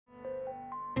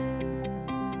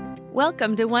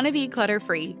Welcome to Wanna Be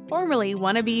Clutter-Free, formerly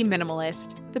Wanna Be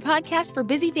Minimalist, the podcast for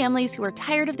busy families who are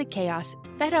tired of the chaos,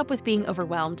 fed up with being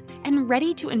overwhelmed, and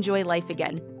ready to enjoy life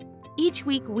again. Each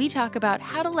week, we talk about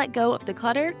how to let go of the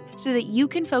clutter so that you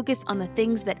can focus on the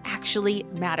things that actually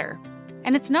matter.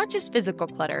 And it's not just physical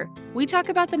clutter. We talk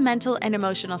about the mental and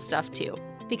emotional stuff too,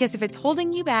 because if it's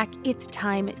holding you back, it's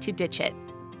time to ditch it.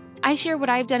 I share what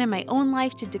I've done in my own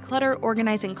life to declutter,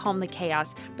 organize, and calm the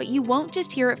chaos, but you won't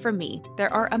just hear it from me.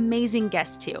 There are amazing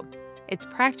guests too. It's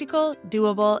practical,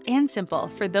 doable, and simple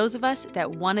for those of us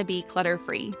that want to be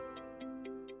clutter-free.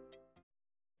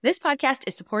 This podcast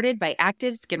is supported by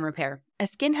Active Skin Repair, a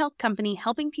skin health company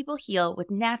helping people heal with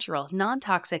natural,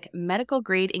 non-toxic,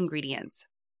 medical-grade ingredients.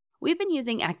 We've been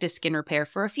using Active Skin Repair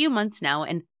for a few months now,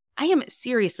 and I am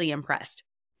seriously impressed.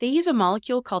 They use a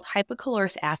molecule called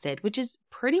hypochlorous acid, which is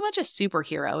pretty much a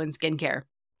superhero in skincare.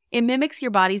 It mimics your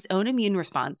body's own immune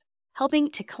response, helping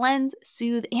to cleanse,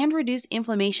 soothe, and reduce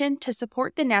inflammation to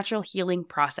support the natural healing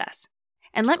process.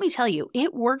 And let me tell you,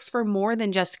 it works for more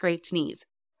than just scraped knees.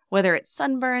 Whether it's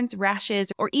sunburns,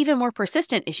 rashes, or even more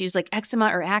persistent issues like eczema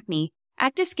or acne,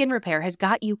 Active Skin Repair has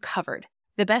got you covered.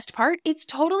 The best part? It's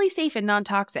totally safe and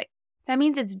non-toxic. That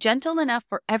means it's gentle enough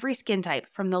for every skin type,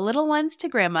 from the little ones to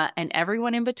grandma and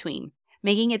everyone in between,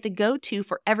 making it the go-to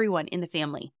for everyone in the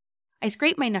family. I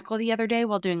scraped my knuckle the other day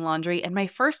while doing laundry, and my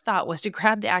first thought was to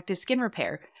grab the Active Skin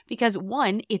Repair because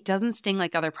 1, it doesn't sting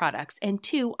like other products, and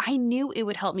 2, I knew it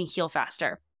would help me heal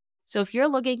faster. So if you're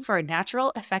looking for a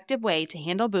natural, effective way to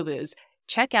handle boo-boos,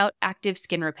 check out Active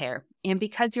Skin Repair. And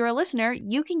because you're a listener,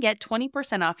 you can get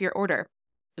 20% off your order.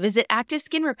 Visit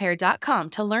ActiveSkinRepair.com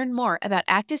to learn more about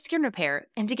Active Skin Repair,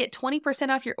 and to get 20%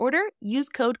 off your order, use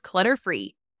code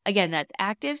CLUTTERFREE. Again, that's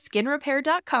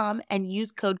ActiveSkinRepair.com and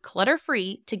use code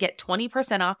CLUTTERFREE to get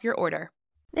 20% off your order.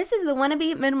 This is the Wanna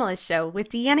Be Minimalist Show with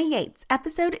Deanna Yates,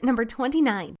 episode number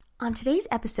 29. On today's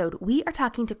episode, we are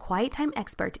talking to Quiet Time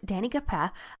expert Dani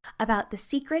Gappa about the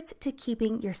secrets to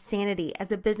keeping your sanity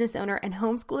as a business owner and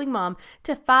homeschooling mom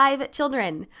to 5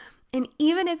 children. And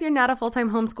even if you're not a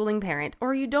full-time homeschooling parent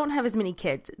or you don't have as many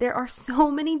kids, there are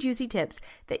so many juicy tips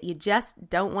that you just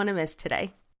don't want to miss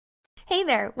today. Hey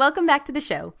there, welcome back to the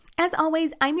show. As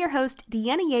always, I'm your host,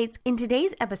 Deanna Yates. In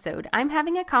today's episode, I'm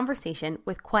having a conversation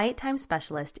with Quiet Time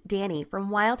specialist Dani from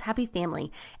Wild Happy Family,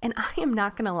 and I am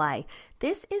not going to lie,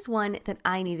 this is one that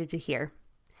I needed to hear.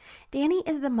 Dani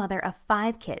is the mother of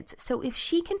 5 kids, so if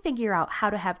she can figure out how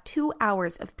to have 2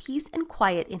 hours of peace and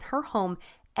quiet in her home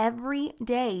every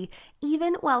day,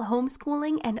 even while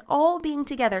homeschooling and all being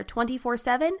together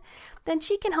 24/7, then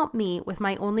she can help me with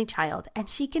my only child, and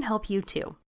she can help you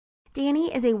too.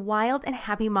 Dani is a wild and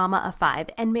happy mama of 5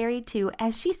 and married to,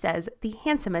 as she says, the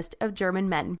handsomest of German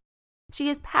men. She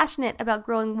is passionate about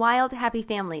growing wild, happy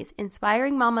families,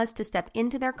 inspiring mamas to step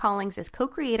into their callings as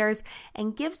co-creators,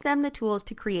 and gives them the tools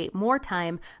to create more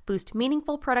time, boost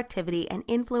meaningful productivity, and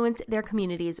influence their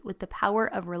communities with the power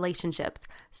of relationships,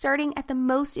 starting at the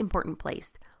most important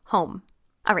place, home.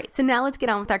 All right, so now let's get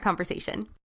on with our conversation.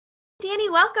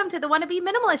 Dani, welcome to the Wanna Be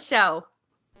Minimalist Show.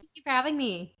 Thank you for having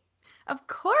me. Of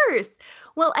course.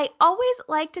 Well, I always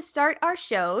like to start our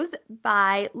shows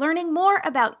by learning more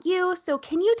about you. So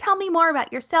can you tell me more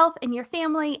about yourself and your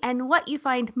family and what you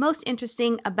find most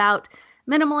interesting about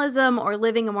minimalism or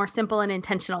living a more simple and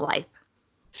intentional life?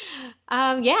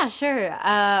 Yeah, sure.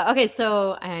 Okay,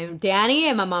 so I'm Dani.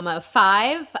 I'm a mama of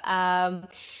 5. I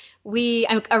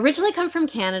originally come from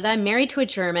Canada. I'm married to a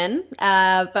German,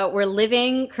 but we're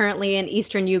living currently in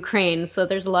Eastern Ukraine. So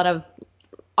there's a lot of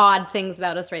odd things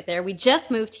about us right there. We just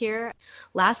moved here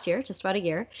last year, just about a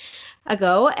year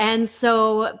ago. And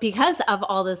so because of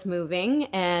all this moving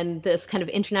and this kind of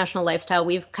international lifestyle,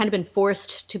 we've kind of been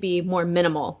forced to be more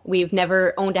minimal. We've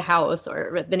never owned a house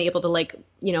or been able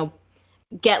to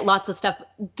get lots of stuff.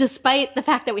 Despite the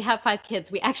fact that we have 5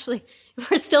 kids,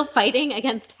 we're still fighting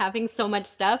against having so much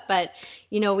stuff, but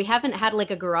we haven't had like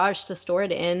a garage to store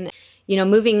it in.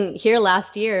 Moving here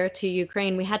last year to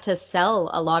Ukraine, we had to sell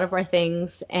a lot of our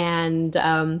things and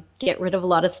get rid of a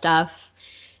lot of stuff.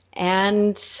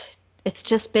 And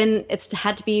it's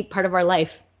had to be part of our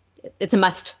life. It's a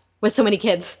must with so many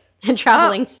kids and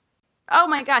traveling. Oh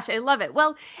my gosh, I love it.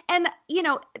 Well, and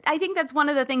I think that's one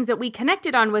of the things that we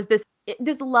connected on was this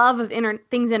love of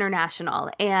things international.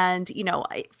 And,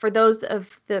 for those of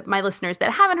my listeners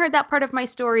that haven't heard that part of my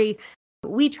story,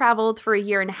 we traveled for a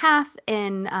year and a half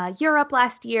in Europe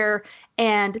last year,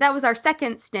 and that was our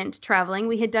second stint traveling.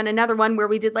 We had done another one where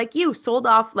we did like you, sold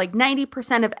off like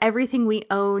 90% of everything we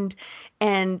owned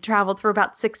and traveled for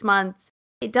about 6 months.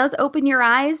 It does open your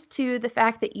eyes to the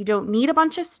fact that you don't need a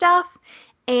bunch of stuff.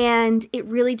 And it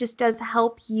really just does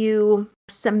help you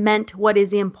cement what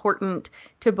is important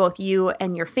to both you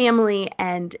and your family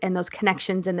and those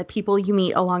connections and the people you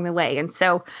meet along the way. And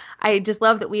so I just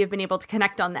love that we have been able to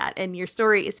connect on that. And your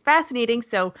story is fascinating.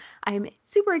 So I'm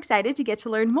super excited to get to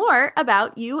learn more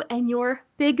about you and your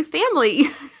big family.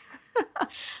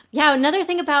 Yeah, another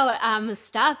thing about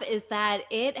stuff is that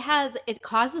it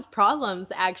causes problems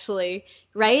actually,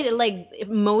 right? It like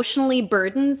emotionally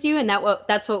burdens you, and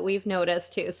that's what we've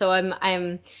noticed too. So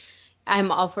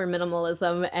I'm all for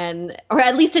minimalism, and or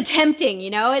at least attempting,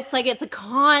 it's like it's a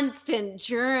constant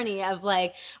journey of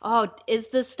like, oh, is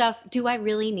this stuff, do I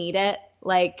really need it?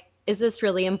 Like, is this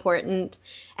really important?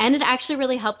 And it actually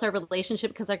really helps our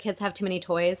relationship because our kids have too many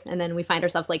toys, and then we find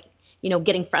ourselves like,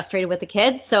 getting frustrated with the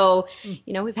kids. So,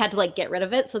 we've had to like get rid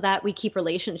of it so that we keep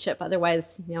relationship.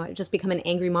 Otherwise, it just become an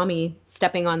angry mommy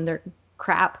stepping on their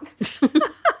crap. Oh,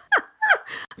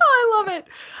 I love it.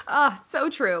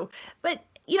 So true. But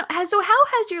so how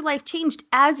has your life changed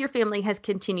as your family has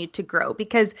continued to grow?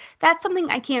 Because that's something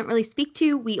I can't really speak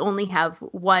to. We only have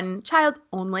one child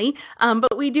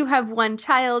but we do have one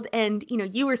child, and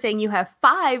you were saying you have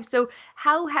 5. So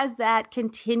how has that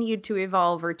continued to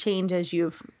evolve or change as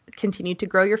you've continued to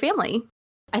grow your family?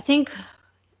 I think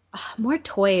more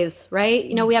toys, right?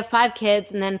 We have 5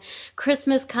 kids, and then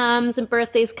Christmas comes and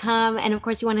birthdays come, and of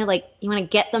course you want to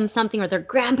get them something, or their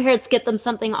grandparents get them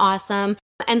something awesome.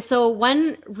 And so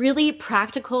one really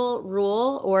practical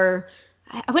rule, or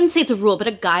I wouldn't say it's a rule, but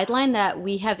a guideline that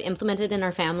we have implemented in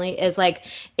our family is like,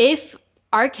 if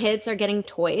our kids are getting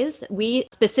toys, we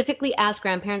specifically ask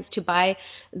grandparents to buy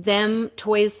them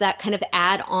toys that kind of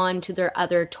add on to their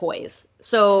other toys.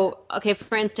 So, okay,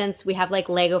 for instance, we have like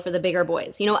Lego for the bigger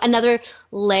boys, another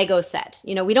Lego set.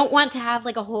 We don't want to have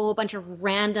like a whole bunch of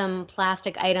random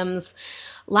plastic items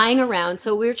lying around.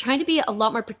 So we're trying to be a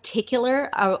lot more particular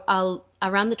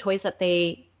around the toys that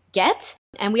they get.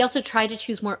 And we also try to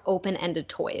choose more open-ended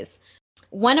toys.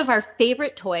 One of our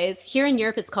favorite toys here in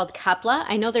Europe, it's called Kapla.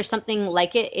 I know there's something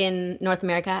like it in North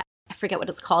America. I forget what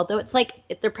it's called though. It's like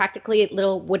they're practically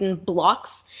little wooden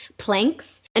blocks,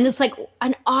 planks. And it's like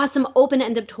an awesome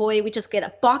open-ended toy. We just get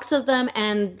a box of them,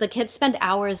 and the kids spend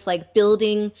hours like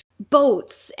building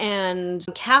boats and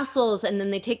castles, and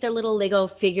then they take their little Lego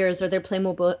figures or their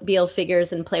Playmobil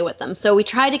figures and play with them. So we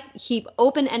try to keep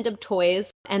open-ended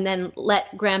toys and then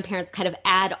let grandparents kind of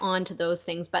add on to those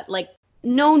things, but like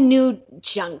no new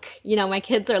junk. My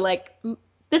kids are like,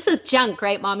 this is junk,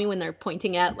 right, Mommy? When they're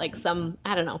pointing at like some,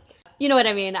 I don't know. You know what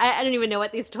I mean? I don't even know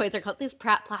what these toys are called. These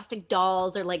plastic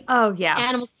dolls or like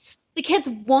animals. The kids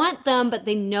want them, but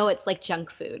they know it's like junk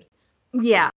food.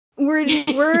 Yeah. We're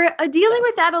dealing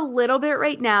with that a little bit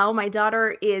right now. My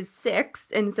daughter is 6,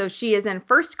 and so she is in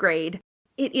 1st grade.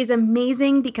 It is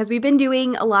amazing because we've been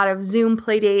doing a lot of Zoom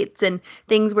play dates and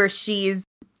things where she's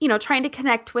trying to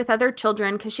connect with other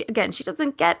children because she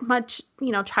doesn't get much,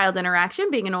 child interaction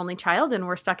being an only child, and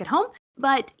we're stuck at home.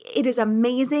 But it is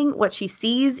amazing what she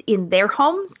sees in their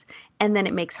homes, and then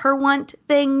it makes her want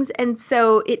things. And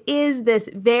so it is this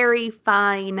very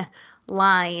fine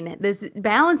line, this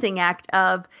balancing act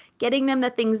of getting them the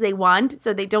things they want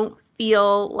so they don't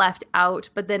feel left out,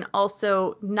 but then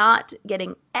also not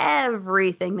getting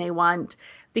everything they want,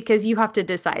 because you have to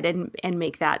decide and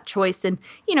make that choice. And,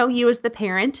 you as the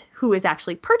parent who is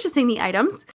actually purchasing the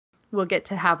items will get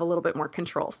to have a little bit more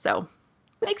control. So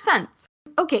makes sense.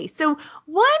 Okay, so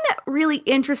one really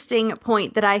interesting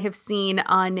point that I have seen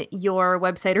on your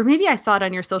website, or maybe I saw it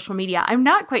on your social media, I'm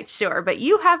not quite sure, but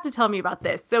you have to tell me about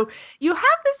this. So you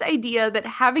have this idea that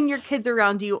having your kids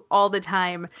around you all the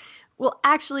time will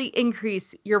actually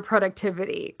increase your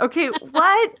productivity. Okay,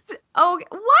 what? Oh,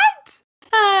 what?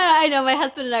 I know, my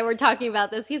husband and I were talking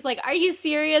about this. He's like, are you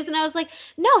serious? And I was like,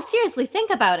 no, seriously, think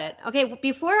about it. Okay,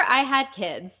 before I had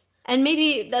kids, and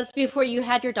maybe that's before you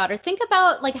had your daughter, think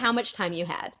about like how much time you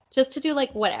had just to do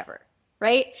like whatever,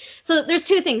 right? So there's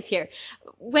 2 things here.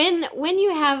 When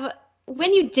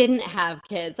you didn't have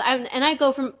kids, and I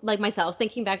go from like myself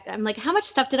thinking back, I'm like, how much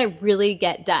stuff did I really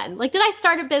get done? Like, did I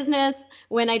start a business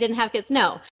when I didn't have kids?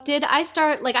 No. Did I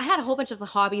start, like I had a whole bunch of the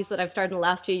hobbies that I've started in the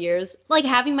last few years, like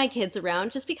having my kids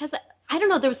around, just because I don't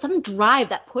know, there was some drive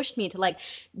that pushed me to like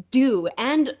do,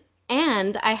 and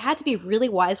I had to be really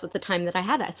wise with the time that I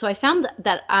had. So I found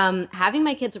that having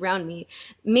my kids around me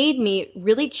made me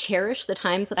really cherish the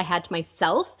times that I had to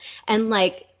myself, and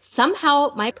like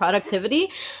somehow my productivity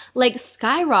like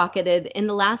skyrocketed in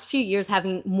the last few years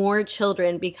having more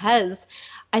children, because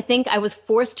I think I was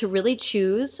forced to really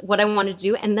choose what I wanted to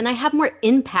do, and then I have more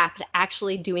impact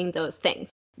actually doing those things.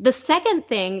 The second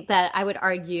thing that I would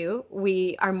argue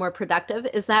we are more productive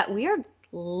is that we are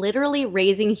literally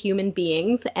raising human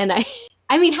beings. And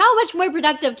I mean, how much more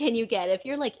productive can you get if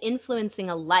you're like influencing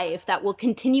a life that will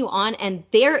continue on and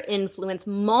their influence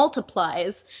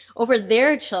multiplies over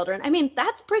their children? I mean,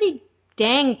 that's pretty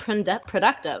dang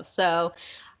productive. So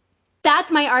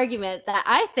that's my argument, that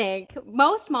I think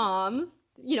most moms,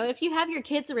 if you have your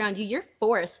kids around you, you're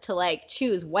forced to like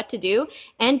choose what to do,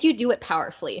 and you do it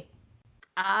powerfully.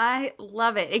 I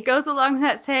love it. It goes along with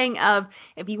that saying of,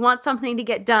 if you want something to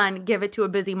get done, give it to a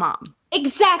busy mom.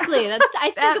 Exactly. I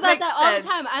think about that all the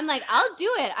time. I'm like, I'll do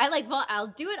it. I'll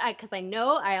do it because I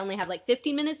know I only have like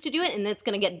 15 minutes to do it, and it's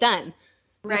going to get done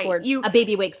before a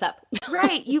baby wakes up.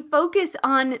 Right. You focus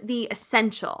on the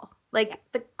essential, like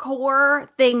the core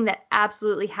thing that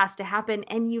absolutely has to happen,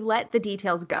 and you let the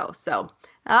details go. So,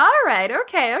 all right.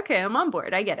 Okay. I'm on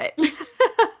board. I get it.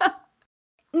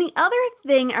 And the other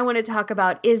thing I want to talk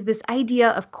about is this idea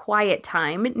of quiet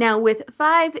time. Now, with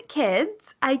 5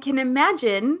 kids, I can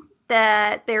imagine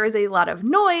that there is a lot of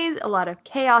noise, a lot of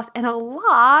chaos, and a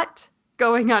lot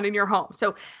going on in your home.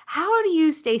 So how do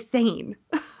you stay sane?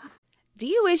 Do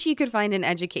you wish you could find an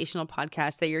educational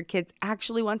podcast that your kids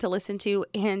actually want to listen to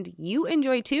and you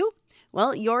enjoy too?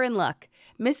 Well, you're in luck.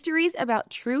 Mysteries About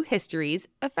True Histories,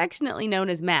 affectionately known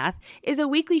as Math, is a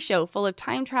weekly show full of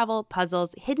time travel,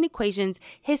 puzzles, hidden equations,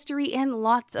 history, and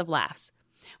lots of laughs.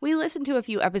 We listened to a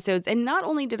few episodes, and not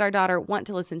only did our daughter want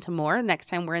to listen to more next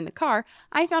time we're in the car,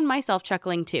 I found myself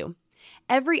chuckling too.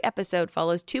 Every episode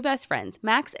follows 2 best friends,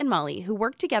 Max and Molly, who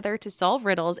work together to solve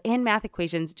riddles and math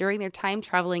equations during their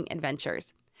time-traveling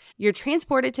adventures. You're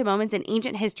transported to moments in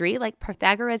ancient history like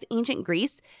Pythagoras' ancient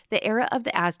Greece, the era of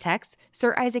the Aztecs,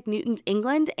 Sir Isaac Newton's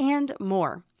England, and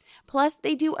more. Plus,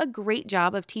 they do a great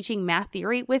job of teaching math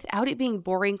theory without it being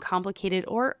boring, complicated,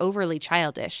 or overly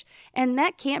childish. And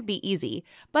that can't be easy.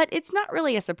 But it's not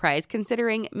really a surprise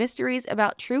considering Mysteries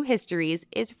About True Histories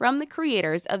is from the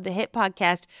creators of the hit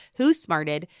podcast Who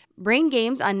Smarted, Brain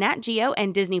Games on Nat Geo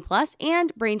and Disney+,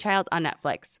 and Brainchild on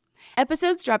Netflix.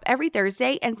 Episodes drop every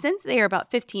Thursday, and since they are about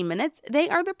 15 minutes, they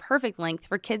are the perfect length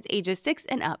for kids ages 6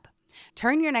 and up.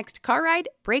 Turn your next car ride,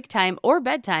 break time, or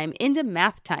bedtime into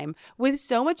math time with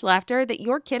so much laughter that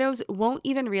your kiddos won't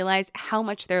even realize how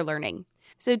much they're learning.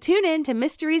 So tune in to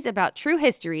Mysteries About True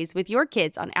Histories with your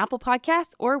kids on Apple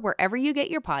Podcasts or wherever you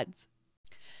get your pods.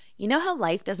 You know how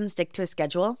life doesn't stick to a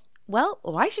schedule? Well,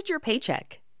 why should your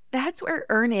paycheck? That's where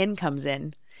EarnIn comes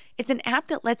in. It's an app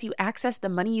that lets you access the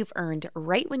money you've earned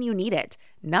right when you need it,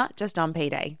 not just on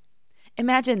payday.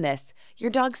 Imagine this. Your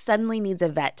dog suddenly needs a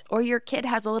vet, or your kid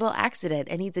has a little accident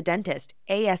and needs a dentist,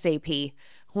 ASAP.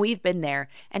 We've been there,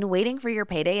 and waiting for your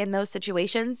payday in those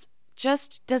situations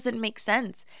just doesn't make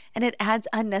sense, and it adds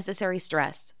unnecessary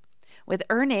stress. With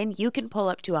EarnIn, you can pull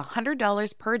up to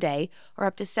 $100 per day or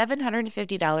up to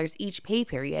 $750 each pay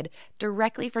period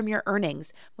directly from your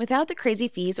earnings without the crazy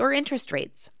fees or interest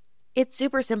rates. It's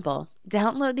super simple.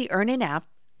 Download the EarnIn app,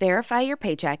 verify your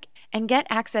paycheck, and get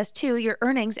access to your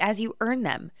earnings as you earn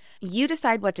them. You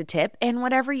decide what to tip, and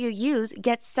whatever you use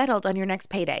gets settled on your next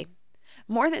payday.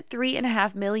 More than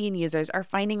 3.5 million users are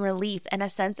finding relief and a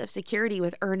sense of security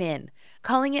with EarnIn,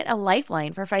 calling it a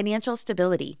lifeline for financial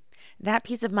stability. That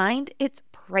peace of mind, it's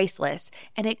priceless,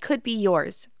 and it could be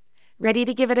yours. Ready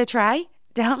to give it a try?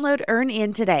 Download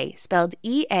EarnIn today, spelled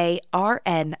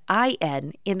EARNIN,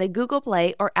 in the Google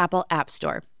Play or Apple App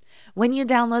Store. When you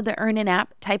download the EarnIn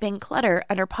app, type in Clutter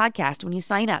under podcast when you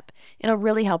sign up. It'll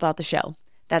really help out the show.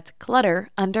 That's Clutter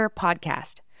under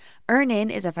podcast. EarnIn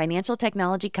is a financial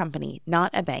technology company,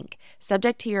 not a bank.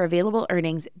 Subject to your available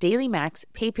earnings, daily max,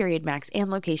 pay period max, and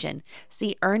location.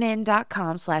 See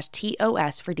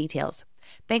earnin.com/TOS for details.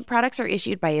 Bank products are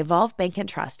issued by Evolve Bank and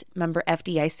Trust, member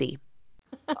FDIC.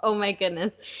 Oh my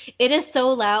goodness. It is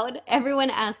so loud. Everyone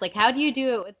asks, like, how do you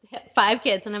do it with 5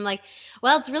 kids? And I'm like,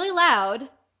 well, it's really loud.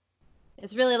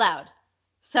 It's really loud.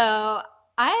 So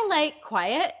I like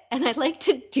quiet and I like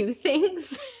to do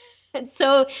things. And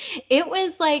so it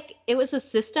was a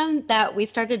system that we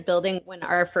started building when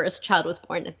our first child was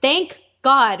born. Thank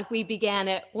God we began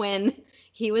it when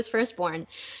he was first born,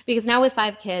 because now with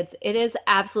 5 kids, it is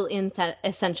absolutely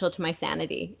essential to my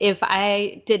sanity. If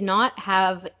I did not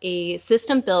have a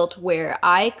system built where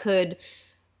I could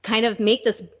kind of make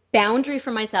this boundary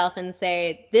for myself and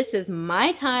say, this is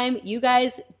my time. You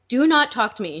guys do not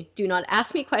talk to me. Do not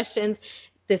ask me questions.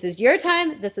 This is your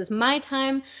time. This is my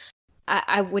time.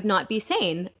 I would not be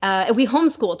sane. We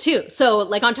homeschool too. So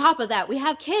like on top of that, we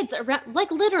have kids around,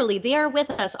 like literally they are with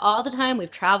us all the time.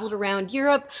 We've traveled around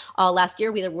Europe. Last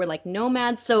year we were like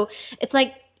nomads. So it's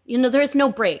like, there is no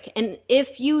break. And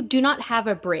if you do not have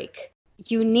a break,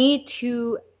 you need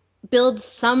to build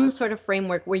some sort of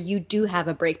framework where you do have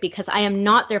a break, because I am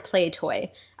not their play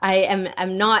toy.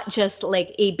 I'm not just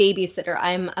like a babysitter.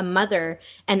 I'm a mother,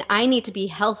 and I need to be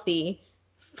healthy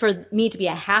for me to be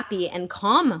a happy and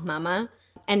calm mama.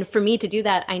 And for me to do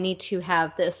that, I need to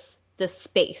have this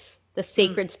space, the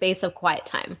sacred space of quiet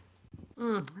time.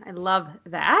 I love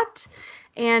that,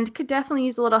 and could definitely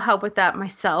use a little help with that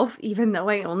myself, even though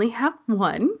I only have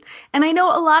one. And I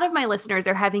know a lot of my listeners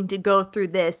are having to go through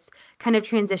this kind of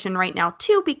transition right now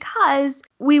too, because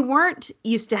we weren't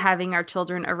used to having our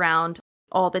children around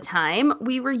all the time.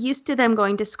 We were used to them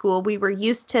going to school. We were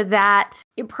used to that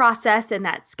process and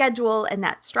that schedule and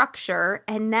that structure.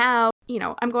 And now,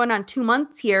 I'm going on 2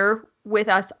 months here with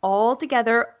us all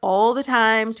together all the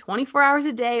time, 24 hours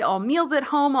a day, all meals at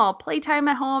home, all playtime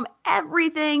at home,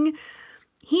 everything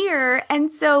here.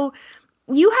 And so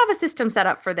you have a system set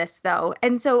up for this though.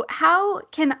 And so how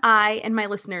can I and my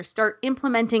listeners start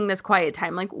implementing this quiet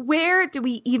time? Like, where do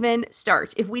we even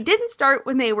start? If we didn't start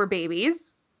when they were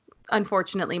babies,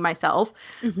 unfortunately myself,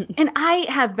 and I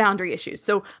have boundary issues.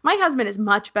 So my husband is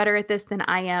much better at this than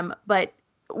I am, but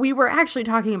we were actually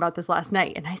talking about this last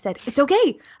night, and I said, it's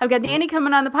okay. I've got Dani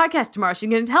coming on the podcast tomorrow. She's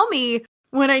going to tell me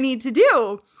what I need to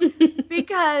do,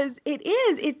 because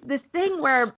it's this thing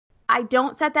where I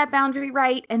don't set that boundary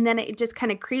right, and then it just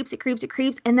kind of creeps,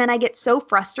 and then I get so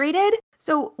frustrated.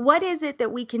 So what is it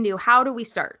that we can do? How do we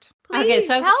start? Please okay,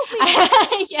 so help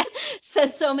me. Yeah,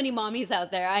 so many mommies out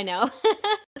there, I know.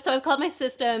 So I've called my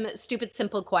system Stupid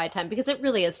Simple Quiet Time, because it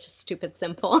really is just stupid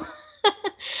simple.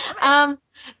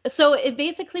 So it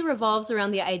basically revolves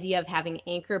around the idea of having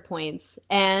anchor points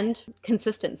and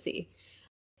consistency.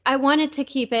 I wanted to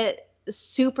keep it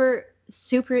super,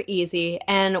 super easy.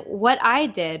 And what I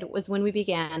did was, when we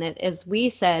began it, is we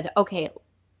said, okay,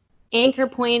 anchor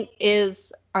point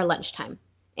is our lunchtime.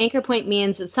 Anchor point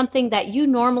means it's something that you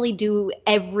normally do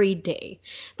every day.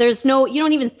 You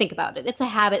don't even think about it. It's a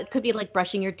habit. It could be like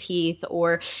brushing your teeth,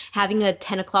 or having a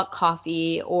 10 o'clock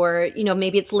coffee, or,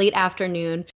 maybe it's late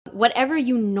afternoon, whatever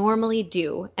you normally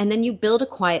do. And then you build a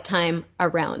quiet time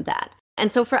around that.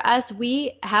 And so for us,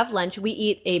 we have lunch. We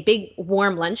eat a big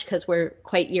warm lunch because we're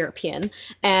quite European.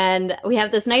 And we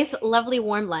have this nice, lovely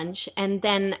warm lunch. And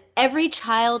then every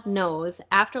child knows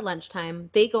after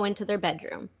lunchtime, they go into their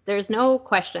bedroom. There's no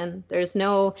question. There's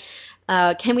no,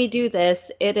 can we do this?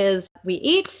 It is, we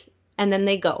eat and then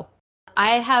they go.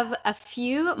 I have a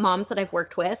few moms that I've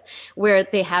worked with where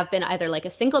they have been either like a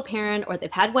single parent, or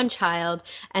they've had one child,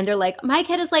 and they're like, my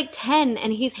kid is like 10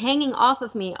 and he's hanging off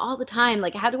of me all the time.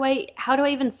 Like, how do I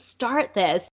even start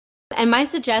this? And my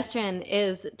suggestion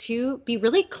is to be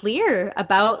really clear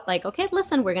about, like, okay,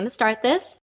 listen, we're going to start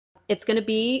this. It's going to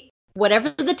be whatever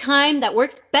the time that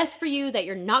works best for you, that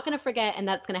you're not going to forget. And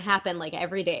that's going to happen like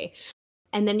every day.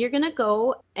 And then you're going to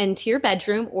go into your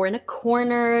bedroom, or in a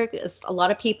corner. A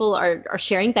lot of people are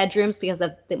sharing bedrooms because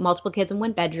of the multiple kids in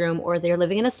one bedroom, or they're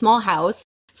living in a small house.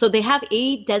 So they have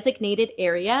a designated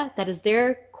area that is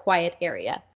their quiet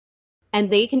area. And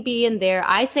they can be in there,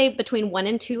 I say, between 1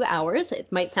 and 2 hours. It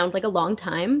might sound like a long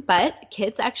time, but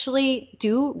kids actually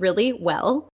do really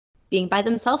well being by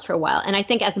themselves for a while. And I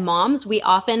think as moms, we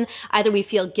often either we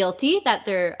feel guilty that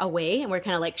they're away and we're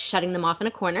kind of like shutting them off in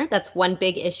a corner. That's one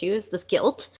big issue, is this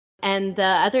guilt. And the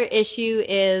other issue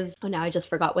is, now I just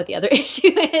forgot what the other issue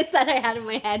is that I had in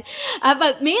my head.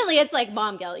 But mainly it's like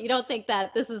mom guilt. You don't think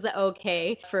that this is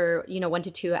okay for, 1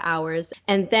 to 2 hours.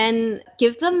 And then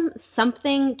give them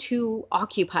something to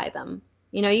occupy them.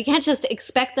 You can't just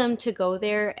expect them to go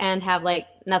there and have like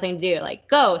nothing to do, like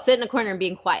go sit in a corner and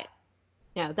being quiet.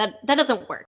 That doesn't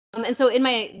work. And so in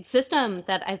my system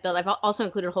that I've built, I've also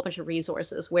included a whole bunch of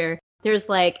resources where there's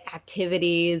like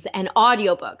activities and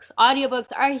audiobooks. Audiobooks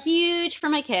are huge for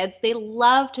my kids. They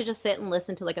love to just sit and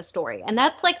listen to like a story. And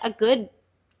that's like a good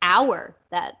hour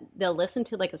that they'll listen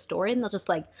to like a story, and they'll just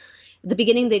like, at the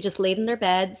beginning, they just laid in their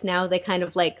beds. Now they kind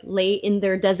of like lay in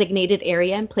their designated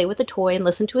area and play with a toy and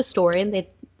listen to a story, and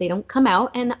they don't come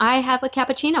out. And I have a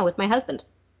cappuccino with my husband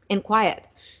in quiet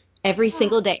every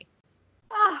single day.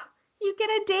 Oh, you get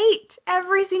a date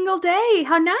every single day.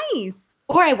 How nice.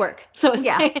 Or I work. So it's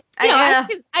yeah. like,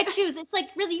 I choose. It's like,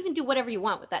 really, you can do whatever you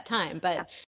want with that time, but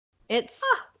it's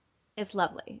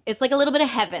lovely. It's like a little bit of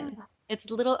heaven. It's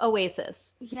a little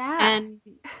oasis. Yeah. And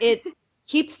it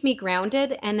keeps me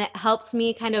grounded, and it helps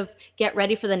me kind of get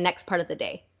ready for the next part of the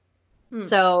day.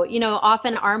 So,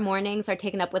 often our mornings are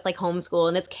taken up with like homeschool,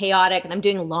 and it's chaotic, and I'm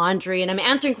doing laundry and I'm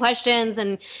answering questions,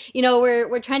 and,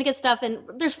 we're trying to get stuff, and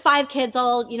there's 5 kids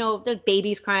all, there's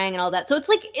babies crying and all that. So it's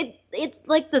like, it's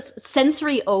like this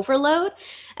sensory overload.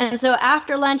 And so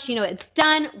after lunch, it's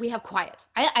done. We have quiet.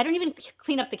 I don't even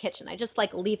clean up the kitchen. I just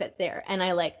like leave it there. And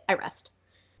I rest.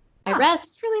 I rest.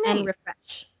 That's really nice. And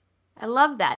refresh. I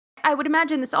love that. I would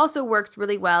imagine this also works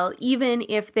really well, even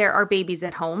if there are babies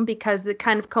at home, because it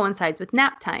kind of coincides with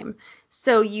nap time.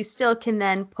 So you still can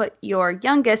then put your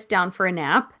youngest down for a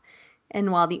nap,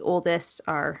 and while the oldest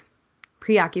are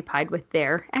preoccupied with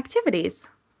their activities.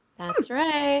 That's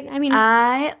right. I mean,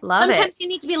 I love it. Sometimes you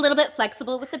need to be a little bit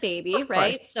flexible with the baby,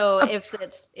 right? So if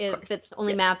it's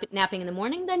only napping in the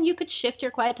morning, then you could shift your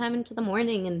quiet time into the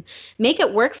morning and make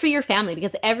it work for your family,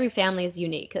 because every family is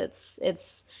unique.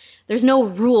 There's no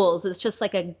rules. It's just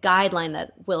like a guideline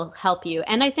that will help you.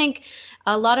 And I think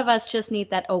a lot of us just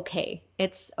need that okay.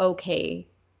 It's okay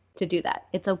to do that.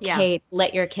 It's okay to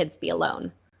let your kids be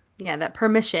alone. Yeah, that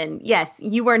permission. Yes,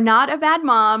 you are not a bad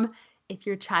mom if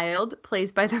your child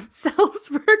plays by themselves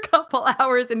for a couple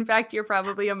hours. In fact, you're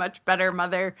probably a much better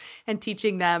mother and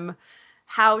teaching them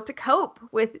how to cope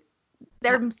with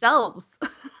themselves.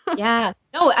 Yeah.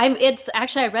 No, it's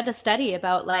actually, I read a study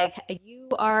about like you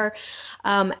are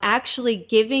actually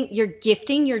gifting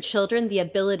your children the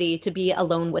ability to be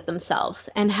alone with themselves,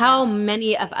 and how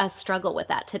many of us struggle with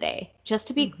that today, just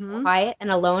to be quiet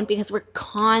and alone, because we're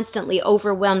constantly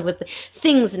overwhelmed with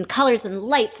things and colors and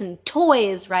lights and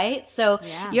toys, right? So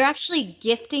you're actually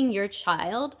gifting your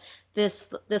child this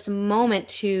moment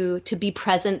to be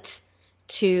present,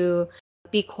 to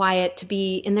be quiet, to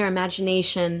be in their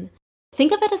imagination.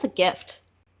 Think of it as a gift.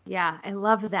 Yeah, I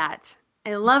love that.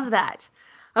 I love that.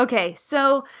 Okay,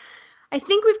 so I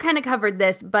think we've kind of covered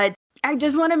this, but I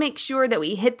just want to make sure that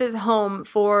we hit this home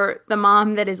for the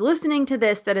mom that is listening to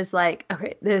this, that is like,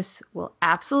 okay, this will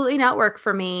absolutely not work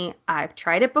for me. I've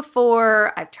tried it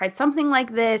before. I've tried something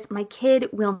like this. My kid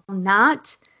will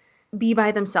not be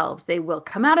by themselves. They will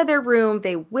come out of their room.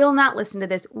 They will not listen to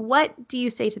this. What do you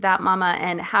say to that, Mama?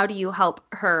 And how do you help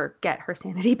her get her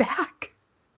sanity back?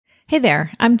 Hey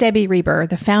there, I'm Debbie Reber,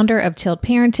 the founder of Tilt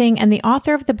Parenting and the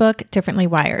author of the book Differently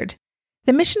Wired.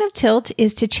 The mission of Tilt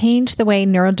is to change the way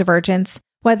neurodivergence,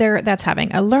 whether that's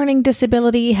having a learning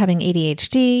disability, having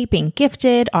ADHD, being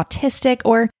gifted, autistic,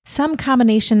 or some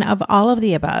combination of all of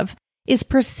the above, is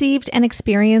perceived and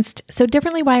experienced so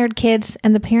differently wired kids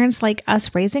and the parents like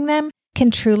us raising them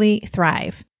can truly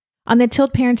thrive. On the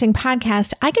Tilt Parenting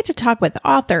podcast, I get to talk with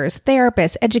authors,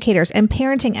 therapists, educators, and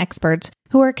parenting experts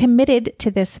who are committed to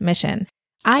this mission.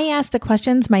 I ask the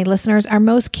questions my listeners are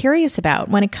most curious about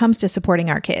when it comes to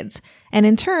supporting our kids. And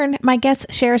in turn, my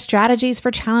guests share strategies for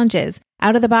challenges,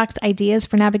 out-of-the-box ideas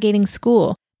for navigating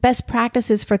school, best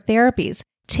practices for therapies,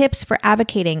 tips for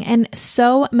advocating, and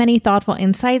so many thoughtful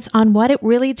insights on what it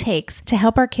really takes to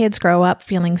help our kids grow up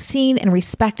feeling seen and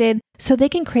respected so they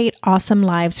can create awesome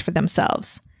lives for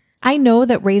themselves. I know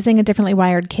that raising a differently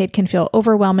wired kid can feel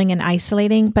overwhelming and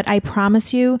isolating, but I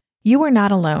promise you, you are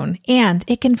not alone, and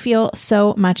it can feel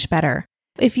so much better.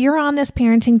 If you're on this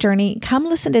parenting journey, come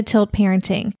listen to Tilt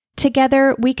Parenting.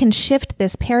 Together, we can shift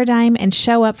this paradigm and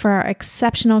show up for our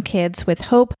exceptional kids with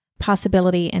hope,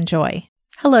 possibility, and joy.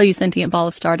 Hello, you sentient ball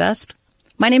of stardust.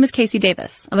 My name is Casey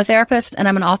Davis. I'm a therapist, and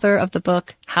I'm an author of the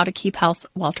book How to Keep House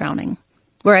While Drowning,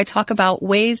 where I talk about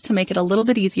ways to make it a little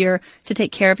bit easier to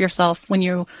take care of yourself when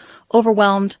you're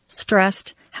overwhelmed,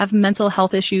 stressed, have mental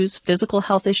health issues, physical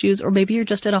health issues, or maybe you're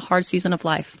just in a hard season of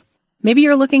life. Maybe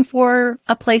you're looking for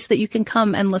a place that you can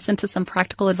come and listen to some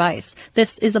practical advice.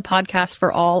 This is a podcast for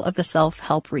all of the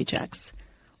self-help rejects.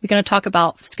 We're going to talk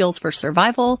about skills for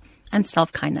survival and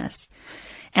self-kindness.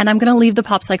 And I'm going to leave the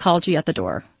pop psychology at the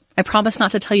door. I promise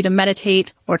not to tell you to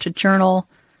meditate or to journal.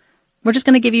 We're just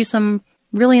going to give you some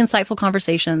really insightful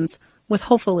conversations with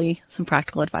hopefully some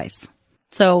practical advice.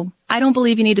 So I don't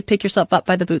believe you need to pick yourself up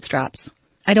by the bootstraps.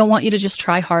 I don't want you to just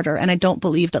try harder, and I don't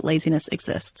believe that laziness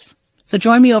exists. So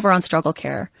join me over on Struggle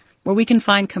Care, where we can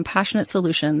find compassionate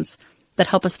solutions that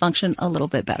help us function a little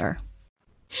bit better.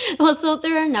 Well, so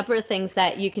there are a number of things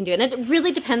that you can do, and it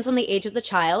really depends on the age of the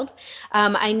child.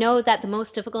 I know that the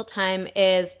most difficult time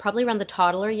is probably around the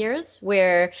toddler years,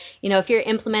 where, if you're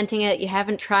implementing it, you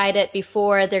haven't tried it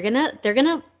before, they're gonna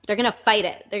fight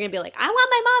it. They're gonna be like, I want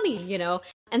my mommy,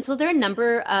 And so there are a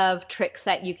number of tricks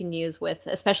that you can use with,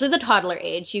 especially the toddler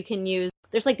age. You can use,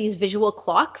 there's like these visual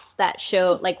clocks that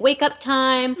show like wake up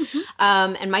time.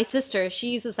 And my sister,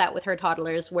 she uses that with her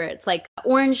toddlers, where it's like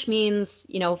orange means,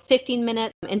 15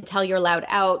 minutes until you're allowed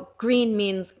out. Green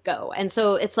means go. And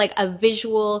so it's like a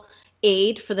visual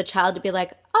aid for the child to be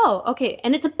like, oh, okay.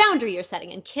 And it's a boundary you're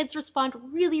setting, and kids respond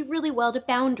really, really well to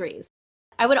boundaries.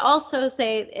 I would also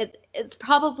say it's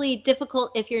probably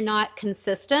difficult if you're not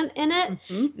consistent in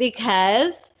it,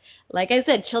 because like I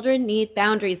said, children need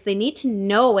boundaries. They need to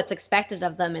know what's expected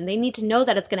of them, and they need to know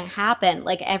that it's going to happen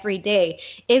like every day.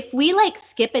 If we like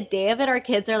skip a day of it, our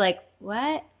kids are like,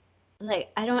 what? Like,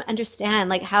 I don't understand.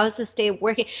 Like, how is this day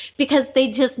working? Because they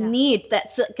just need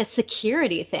that's like a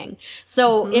security thing.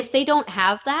 So if they don't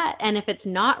have that, and if it's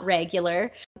not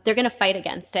regular, they're going to fight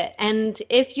against it. And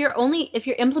if you're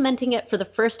implementing it for the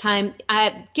first time,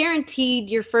 I guaranteed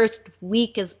your first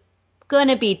week is going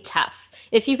to be tough.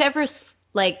 If you've ever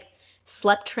like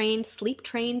sleep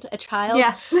trained a child,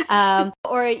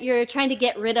 or you're trying to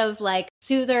get rid of like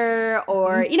soother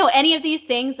or, any of these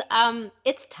things,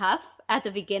 it's tough at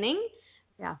the beginning,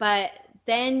 but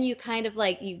then you kind of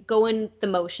like, you go in the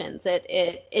motions.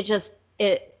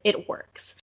 It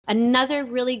works. Another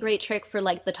really great trick for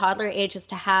like the toddler age is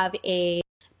to have a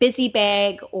busy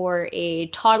bag or a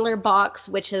toddler box,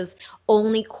 which is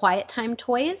only quiet time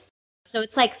toys. So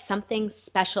it's like something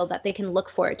special that they can look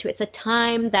forward to. It's a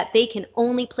time that they can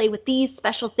only play with these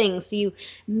special things. So you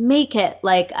make it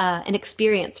like an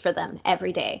experience for them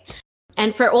every day.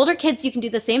 And for older kids, you can do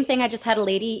the same thing. I just had a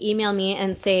lady email me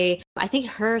and say, I think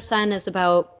her son is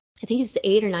he's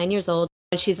 8 or 9 years old.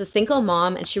 And she's a single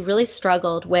mom, and she really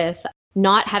struggled with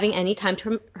not having any time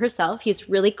to herself. He's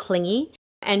really clingy.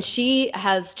 And she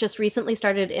has just recently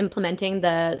started implementing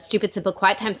the Stupid Simple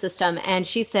Quiet Time system. And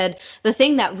she said the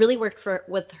thing that really worked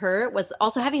with her was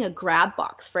also having a grab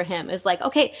box for him. It's like,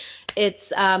 okay, it's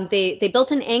they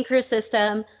built an anchor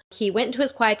system. He went into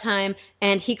his quiet time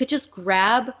and he could just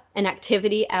grab an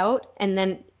activity out and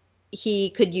then he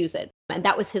could use it. And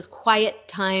that was his quiet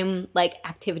time, like,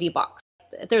 activity box.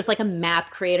 There's like a map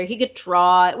creator. He could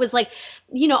draw. It was like,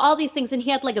 all these things. And he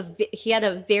had like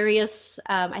various,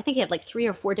 I think he had like 3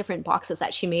 or 4 different boxes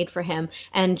that she made for him.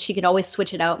 And she could always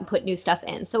switch it out and put new stuff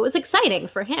in. So it was exciting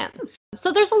for him.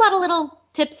 So there's a lot of little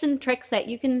tips and tricks that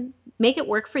you can make it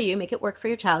work for you, make it work for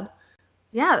your child.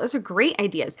 Yeah, those are great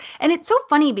ideas. And it's so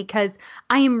funny because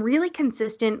I am really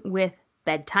consistent with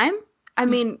bedtime. I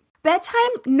mean,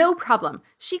 bedtime, no problem.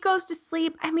 She goes to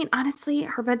sleep. I mean, honestly,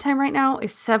 her bedtime right now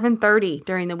is 7:30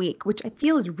 during the week, which I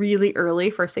feel is really early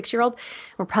for a 6-year-old.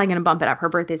 We're probably going to bump it up. Her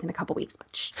birthday's in a couple weeks, but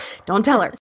shh, don't tell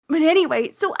her. But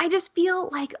anyway, so I just feel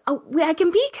like I can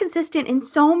be consistent in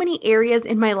so many areas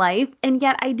in my life. And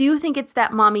yet I do think it's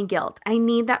that mommy guilt. I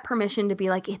need that permission to be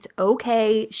like, it's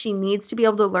okay. She needs to be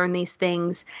able to learn these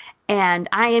things. And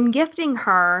I am gifting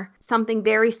her something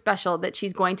very special that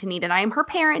she's going to need. And I am her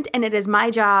parent, and it is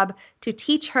my job to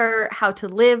teach her how to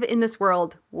live in this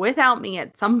world without me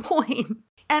at some point.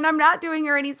 And I'm not doing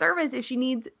her any service if she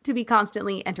needs to be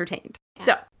constantly entertained.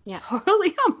 So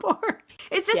totally on board.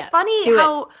 It's just funny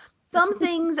how some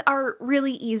things are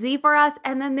really easy for us.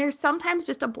 And then there's sometimes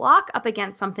just a block up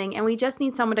against something, and we just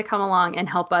need someone to come along and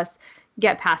help us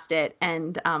get past it.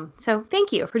 And so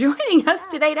thank you for joining us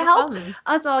today to help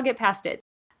us all get past it.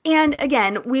 And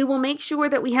again, we will make sure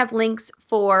that we have links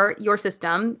for your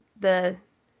system, the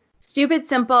Stupid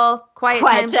Simple Quiet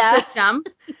Time system.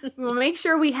 We'll make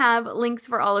sure we have links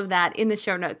for all of that in the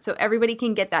show notes so everybody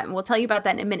can get that. And we'll tell you about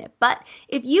that in a minute. But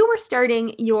if you were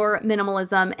starting your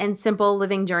minimalism and simple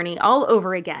living journey all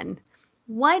over again,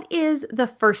 what is the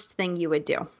first thing you would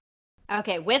do?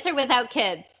 Okay, with or without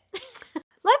kids?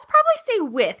 Let's probably say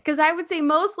with, because I would say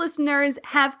most listeners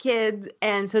have kids,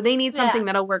 and so they need something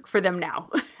that'll work for them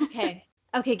now. Okay,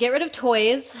 get rid of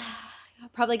toys. I'll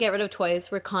probably get rid of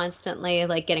toys. We're constantly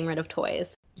like getting rid of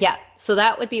toys. Yeah, so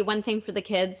that would be one thing for the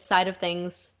kids side of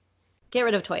things. Get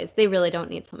rid of toys. They really don't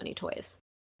need so many toys.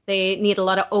 They need a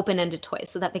lot of open-ended toys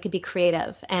so that they could be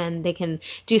creative and they can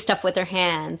do stuff with their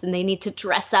hands, and they need to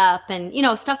dress up and,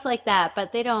 stuff like that.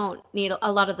 But they don't need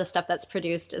a lot of the stuff that's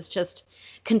produced is just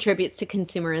contributes to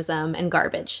consumerism and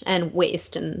garbage and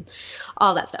waste and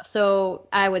all that stuff. So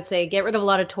I would say get rid of a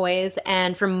lot of toys.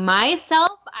 And for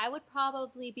myself, I would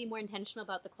probably be more intentional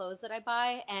about the clothes that I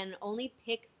buy and only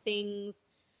pick things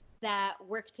that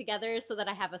work together so that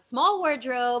I have a small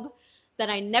wardrobe that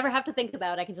I never have to think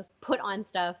about. I can just put on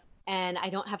stuff and I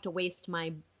don't have to waste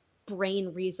my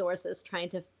brain resources trying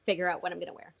to figure out what I'm going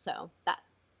to wear. So that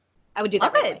I would do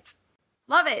that.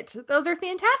 Love it. Those are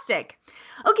fantastic.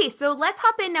 Okay, so let's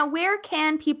hop in now. Where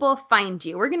can people find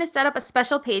you? We're going to set up a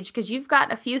special page because you've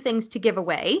got a few things to give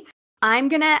away. I'm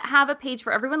going to have a page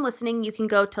for everyone listening. You can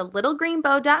go to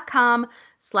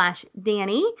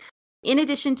littlegreenbow.com/Danny. In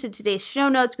addition to today's show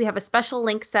notes, we have a special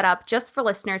link set up just for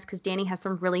listeners because Danny has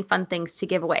some really fun things to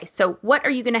give away. So what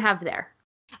are you going to have there?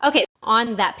 Okay,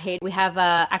 on that page, we have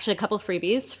actually a couple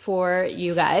freebies for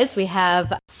you guys. We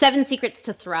have 7 Secrets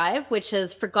to Thrive, which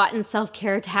is forgotten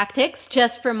self-care tactics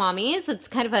just for mommies. It's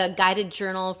kind of a guided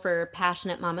journal for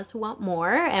passionate mamas who want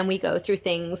more. And we go through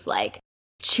things like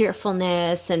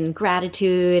cheerfulness and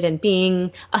gratitude and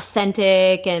being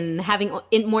authentic and having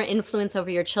more influence over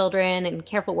your children and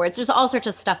careful words. There's all sorts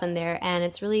of stuff in there, and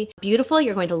it's really beautiful.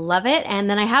 You're going to love it. And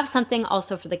then I have something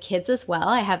also for the kids as well.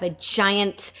 I have a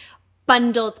giant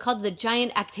bundle. It's called the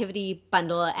Giant Activity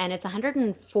Bundle, and it's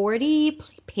 140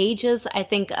 pages, I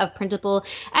think, of printable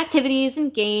activities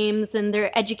and games, and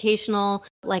they're educational.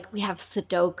 Like, we have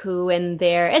Sudoku in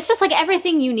there. It's just like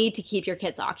everything you need to keep your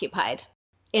kids occupied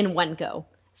in one go.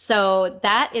 So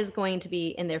that is going to be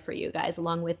in there for you guys,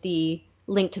 along with the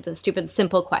link to the Stupid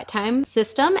Simple Quiet Time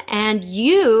system. And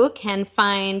you can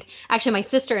find, actually, my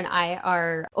sister and I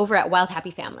are over at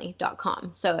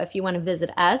wildhappyfamily.com. So if you want to visit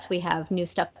us, we have new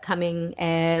stuff coming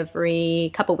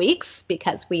every couple weeks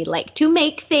because we like to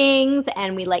make things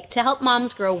and we like to help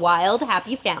moms grow wild,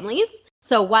 happy families.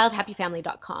 So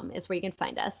wildhappyfamily.com is where you can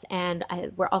find us. And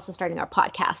we're also starting our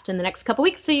podcast in the next couple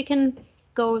weeks, so you can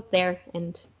go there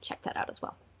and check that out as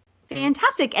well.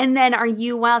 Fantastic. And then are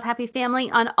you Wild Happy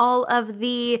Family on all of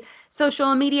the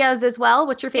social medias as well?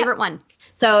 What's your favorite one?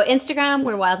 So Instagram,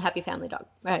 we're Wild Happy Family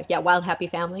Wild Happy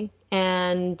Family.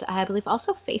 And I believe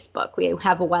also Facebook. We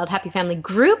have a Wild Happy Family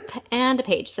group and a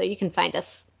page. So you can find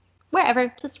us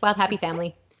wherever, just Wild Happy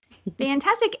Family.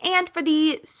 Fantastic. And for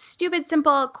the Stupid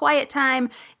Simple Quiet Time,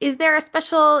 is there a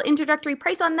special introductory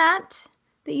price on that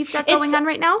you've got going on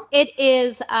right now? It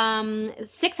is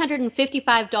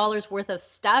 $655 worth of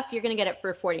stuff. You're going to get it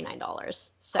for $49.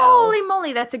 So holy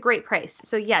moly, that's a great price.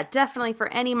 So yeah, definitely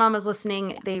for any mamas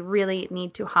listening, they really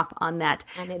need to hop on that.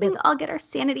 And let's all get our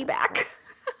sanity back.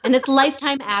 And it's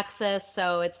lifetime access,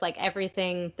 so it's like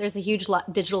everything. There's a huge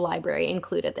digital library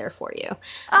included there for you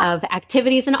of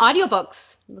activities and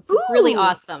audiobooks. It's really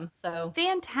awesome. So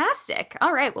fantastic.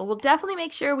 All right. Well, we'll definitely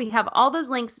make sure we have all those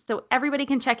links so everybody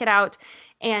can check it out.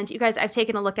 And you guys, I've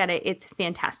taken a look at it. It's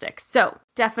fantastic. So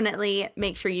definitely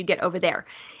make sure you get over there.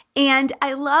 And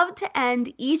I love to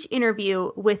end each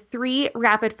interview with 3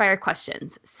 rapid fire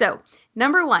questions. So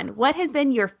number 1, what has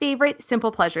been your favorite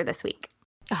simple pleasure this week?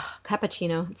 Oh,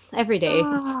 cappuccino. It's every day.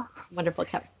 It's wonderful.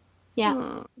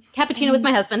 Cappuccino with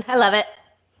my husband. I love it.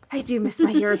 I do miss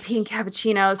my European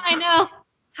cappuccinos. I know.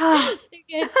 They're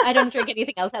good. I don't drink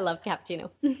anything else. I love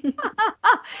cappuccino.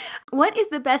 What is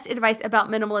the best advice about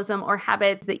minimalism or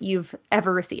habits that you've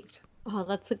ever received? Oh,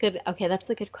 that's a good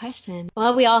question.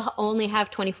 Well, we all only have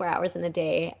 24 hours in a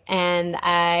day, and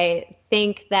I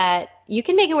think that you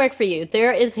can make it work for you.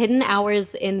 There is hidden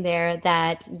hours in there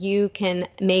that you can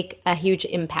make a huge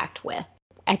impact with.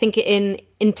 I think in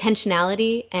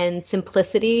intentionality and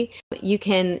simplicity, you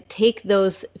can take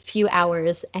those few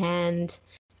hours and,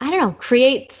 I don't know,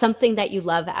 create something that you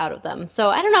love out of them. So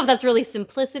I don't know if that's really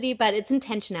simplicity, but it's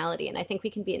intentionality, and I think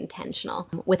we can be intentional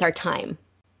with our time.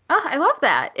 Oh, I love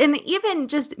that. And even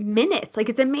just minutes, like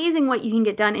it's amazing what you can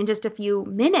get done in just a few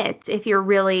minutes if you're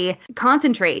really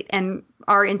concentrate and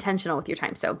are intentional with your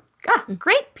time. So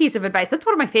great piece of advice. That's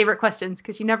one of my favorite questions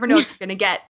because you never know what you're going to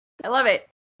get. I love it.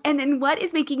 And then what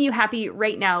is making you happy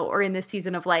right now or in this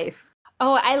season of life?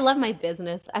 Oh, I love my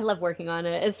business. I love working on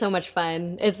it. It's so much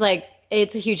fun.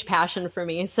 It's a huge passion for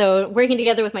me. So working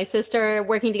together with my sister,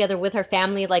 working together with her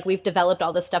family, like we've developed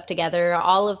all this stuff together,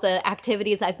 all of the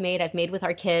activities I've made with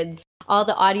our kids, all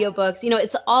the audiobooks,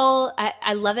 it's all,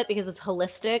 I love it because it's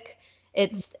holistic.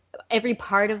 It's every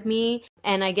part of me,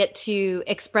 and I get to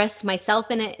express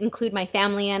myself in it, include my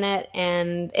family in it,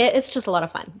 and it's just a lot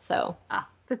of fun. So.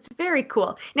 That's very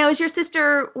cool. Now, is your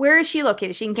sister, where is she located?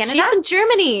 Is she in Canada? She's in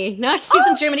Germany. No, she's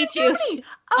in Germany too.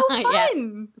 Oh,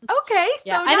 fun. Yeah. Okay.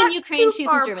 So I'm in Ukraine. She's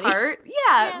in Germany.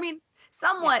 Yeah. I mean,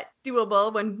 somewhat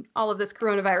doable when all of this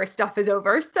coronavirus stuff is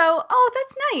over. So,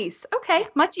 that's nice. Okay.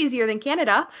 Much easier than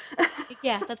Canada.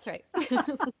 Yeah, that's right.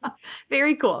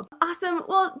 Very cool. Awesome.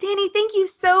 Well, Danny, thank you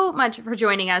so much for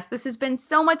joining us. This has been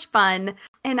so much fun.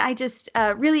 And I just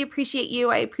really appreciate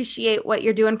you. I appreciate what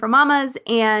you're doing for mamas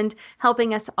and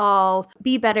helping us all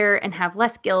be better and have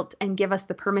less guilt and give us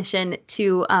the permission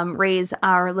to raise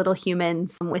our little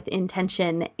humans with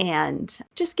intention and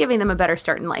just giving them a better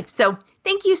start in life. So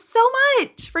thank you so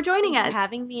much for joining us. For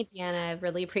having me, Deanna. I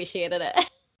really appreciated it.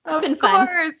 It's been fun. Of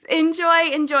course. Enjoy.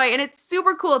 And it's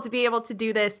super cool to be able to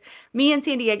do this, me in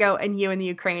San Diego and you in the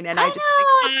Ukraine. And I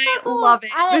love it.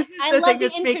 This is the thing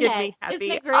that's making me happy.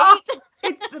 Isn't it great?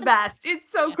 It's the best.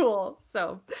 It's so cool.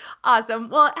 So awesome.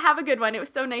 Well, have a good one. It was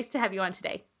so nice to have you on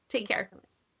today. Take care.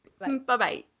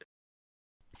 Bye-bye.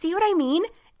 See what I mean?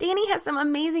 Danny has some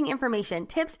amazing information,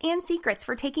 tips, and secrets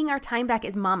for taking our time back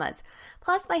as mamas.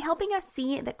 Plus, by helping us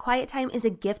see that quiet time is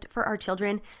a gift for our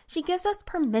children, she gives us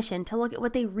permission to look at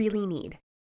what they really need.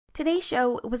 Today's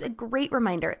show was a great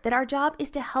reminder that our job is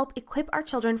to help equip our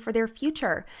children for their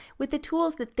future with the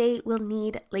tools that they will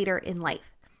need later in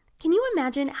life. Can you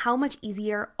imagine how much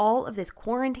easier all of this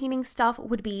quarantining stuff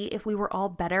would be if we were all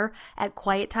better at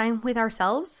quiet time with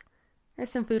ourselves?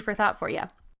 There's some food for thought for you.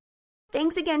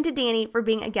 Thanks again to Dani for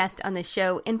being a guest on this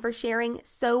show and for sharing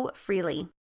so freely.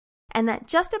 And that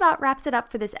just about wraps it up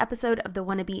for this episode of the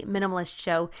Wannabe Minimalist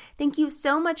Show. Thank you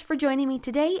so much for joining me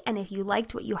today. And if you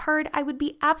liked what you heard, I would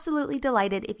be absolutely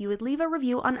delighted if you would leave a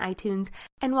review on iTunes.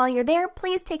 And while you're there,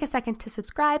 please take a second to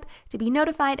subscribe to be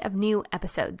notified of new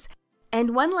episodes.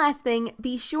 And one last thing,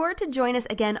 be sure to join us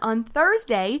again on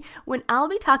Thursday when I'll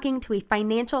be talking to a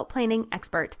financial planning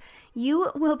expert.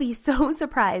 You will be so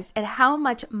surprised at how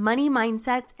much money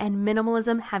mindsets and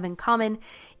minimalism have in common.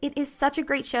 It is such a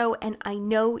great show, and I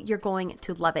know you're going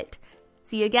to love it.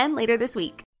 See you again later this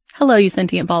week. Hello, you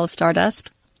sentient ball of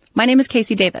stardust. My name is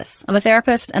Casey Davis. I'm a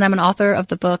therapist, and I'm an author of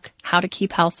the book How to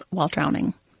Keep House While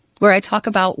Drowning, where I talk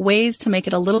about ways to make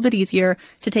it a little bit easier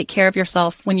to take care of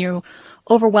yourself when you're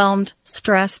overwhelmed,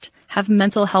 stressed, have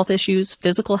mental health issues,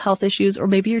 physical health issues, or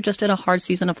maybe you're just in a hard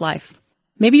season of life.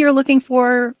 Maybe you're looking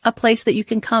for a place that you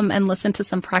can come and listen to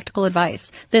some practical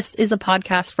advice. This is a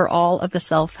podcast for all of the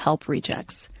self-help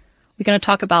rejects. We're going to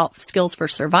talk about skills for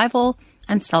survival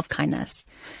and self-kindness.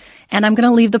 And I'm going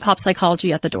to leave the pop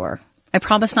psychology at the door. I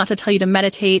promise not to tell you to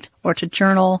meditate or to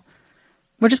journal.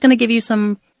 We're just going to give you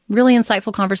some really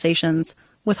insightful conversations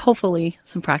with hopefully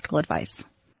some practical advice.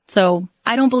 So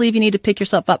I don't believe you need to pick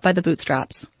yourself up by the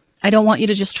bootstraps. I don't want you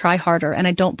to just try harder, and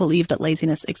I don't believe that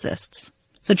laziness exists.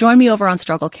 So join me over on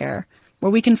Struggle Care,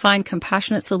 where we can find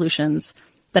compassionate solutions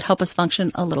that help us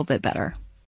function a little bit better.